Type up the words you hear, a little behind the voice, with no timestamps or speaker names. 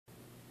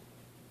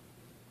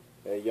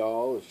Hey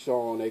y'all, it's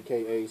Sean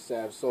aka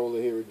Sav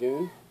Solar here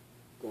again.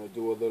 Gonna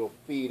do a little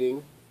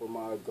feeding for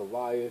my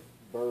Goliath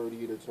bird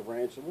eater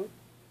tarantula.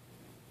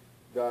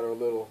 Got her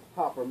little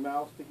hopper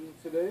mouse to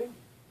eat today.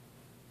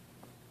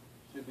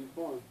 Should be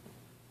fun,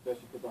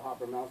 especially because the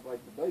hopper mouse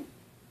likes to bait.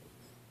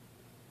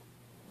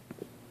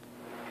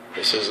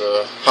 This is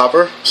a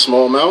hopper,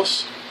 small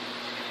mouse,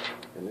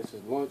 and this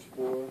is lunch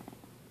for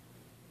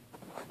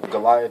the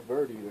Goliath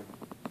bird eater.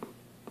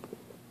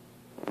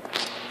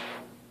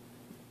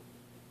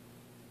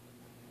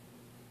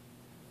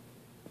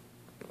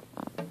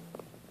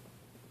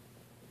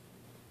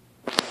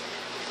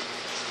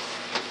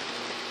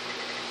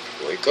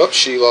 Wake up,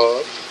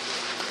 Shelob.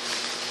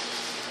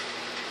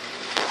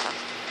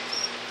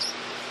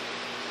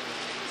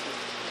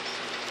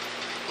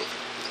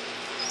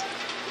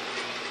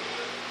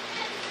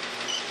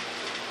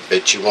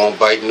 Bet you won't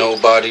bite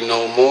nobody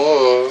no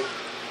more.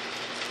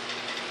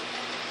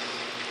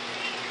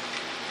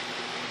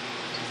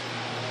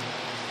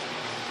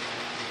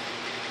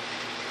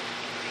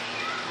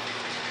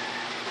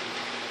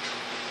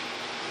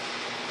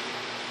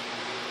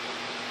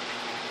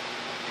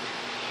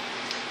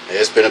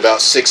 It's been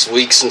about 6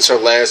 weeks since her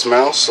last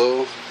mouse,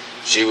 so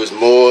she was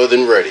more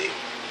than ready.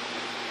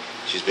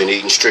 She's been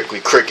eating strictly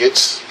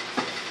crickets.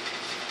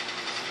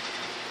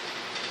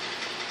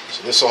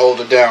 So this will hold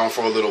her down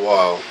for a little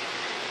while.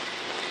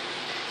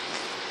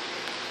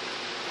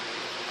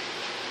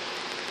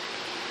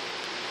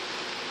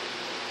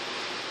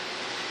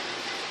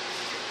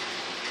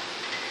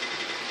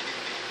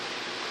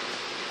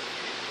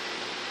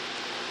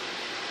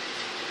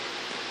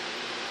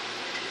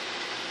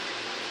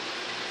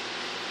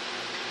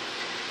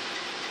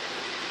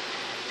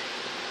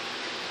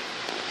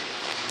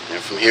 And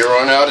from here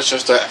on out, it's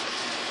just a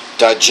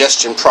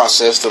digestion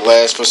process that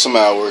lasts for some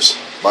hours.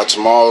 By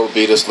tomorrow, it'll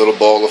be this little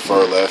ball of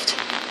fur left.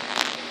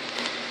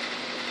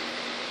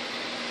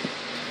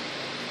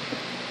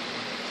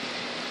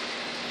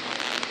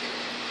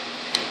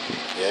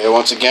 Yeah,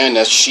 once again,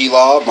 that's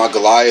Shelob, my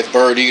Goliath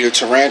bird eater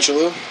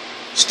tarantula.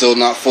 Still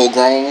not full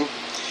grown,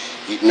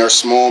 eating her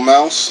small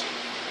mouse.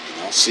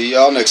 I'll see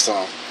y'all next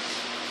time.